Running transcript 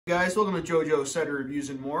Guys, welcome to JoJo Cider Reviews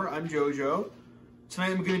and More. I'm JoJo. Tonight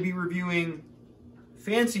I'm going to be reviewing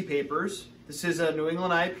Fancy Papers. This is a New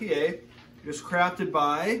England IPA. It was crafted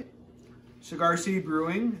by Cigar City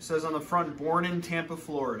Brewing. It says on the front, born in Tampa,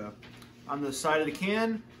 Florida. On the side of the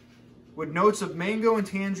can, with notes of mango and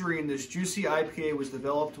tangerine, this juicy IPA was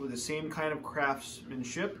developed with the same kind of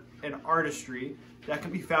craftsmanship and artistry that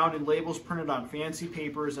can be found in labels printed on fancy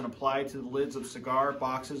papers and applied to the lids of cigar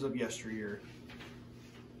boxes of yesteryear.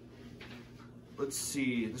 Let's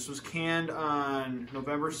see, this was canned on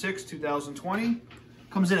November 6, 2020.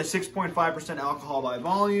 Comes in at 6.5% alcohol by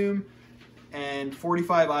volume and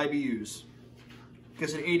 45 IBUs.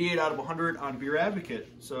 Gets an 88 out of 100 on Beer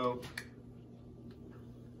Advocate. So,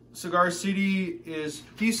 Cigar City is a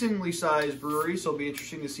decently sized brewery, so it'll be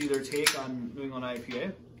interesting to see their take on New England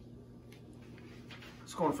IPA.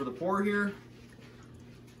 Just going for the pour here.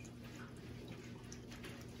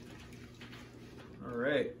 All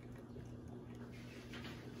right.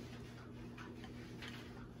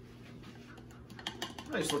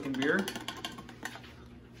 Nice looking beer.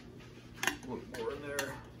 A little more in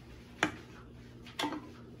there.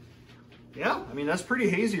 Yeah, I mean, that's pretty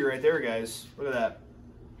hazy right there, guys. Look at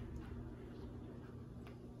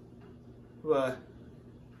that.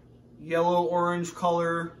 Yellow-orange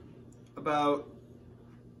color, about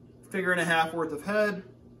a figure and a half worth of head.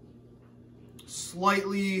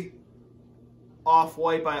 Slightly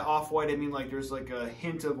off-white. By off-white, I mean like there's like a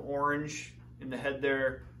hint of orange in the head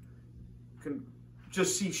there. You can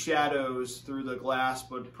just see shadows through the glass,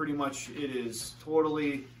 but pretty much it is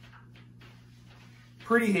totally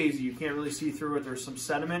pretty hazy. You can't really see through it. There's some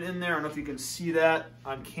sediment in there. I don't know if you can see that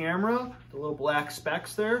on camera, the little black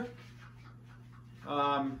specks there.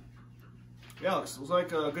 Yeah, looks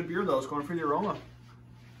like a good beer though. It's going for the aroma.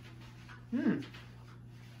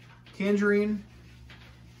 Tangerine.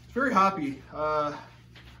 It's very hoppy.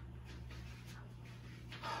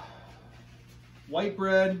 White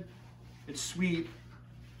bread. It's sweet.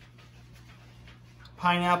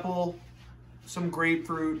 Pineapple, some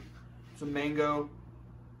grapefruit, some mango.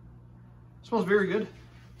 It smells very good.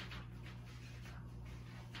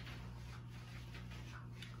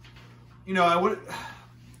 You know,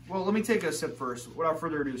 well, let me take a sip first. Without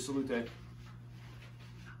further ado, salute.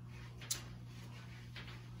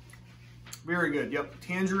 Very good, yep.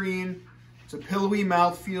 Tangerine, it's a pillowy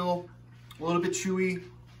mouthfeel, a little bit chewy.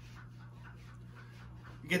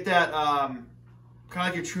 You get that, kind of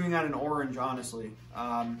like you're chewing on an orange, honestly.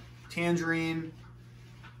 Tangerine,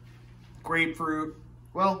 grapefruit.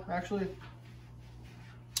 Well, actually,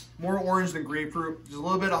 more orange than grapefruit. There's a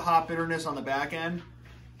little bit of hop bitterness on the back end,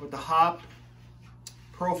 but the hop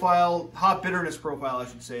bitterness profile, I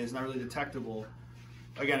should say, is not really detectable.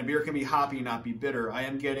 Again, a beer can be hoppy and not be bitter. I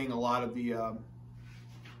am getting a lot of the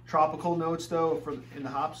tropical notes, though, in the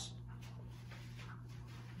hops.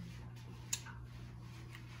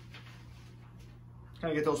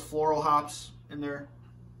 Kind of get those floral hops in there.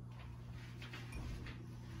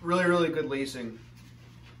 Really, really good lacing.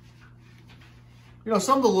 You know,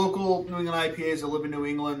 some of the local New England IPAs that live in New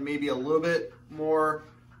England may be a little bit more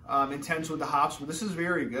intense with the hops, but this is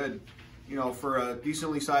very good. You know, for a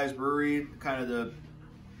decently sized brewery, kind of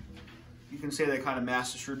you can say they kind of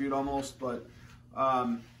mass distribute almost, but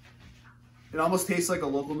it almost tastes like a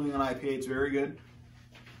local New England IPA. It's very good.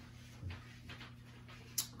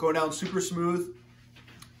 Going down super smooth.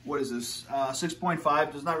 What is this?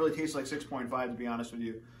 6.5. Does not really taste like 6.5, to be honest with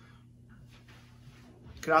you.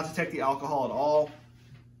 Cannot detect the alcohol at all.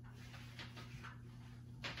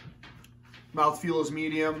 Mouthfeel is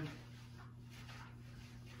medium.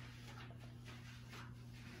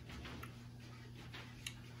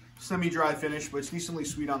 Semi-dry finish, but it's decently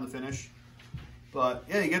sweet on the finish. But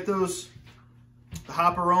yeah, you get the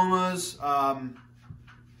hop aromas.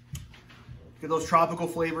 Get those tropical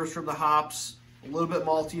flavors from the hops. A little bit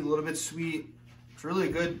malty, a little bit sweet. It's really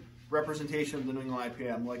a good representation of the New England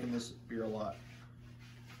IPA. I'm liking this beer a lot.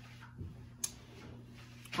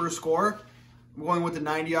 For a score, I'm going with the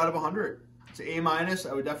 90 out of 100. It's an A-.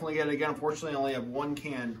 I would definitely get it again. Unfortunately, I only have one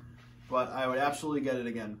can, but I would absolutely get it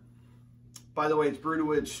again. By the way, it's brewed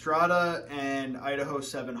with Strata and Idaho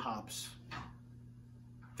 7 hops.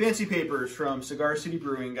 Fancy Papers from Cigar City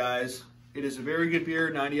Brewing, guys. It is a very good beer,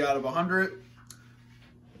 90 out of 100.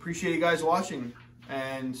 Appreciate you guys watching,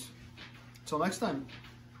 and until next time,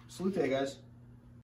 salute, guys.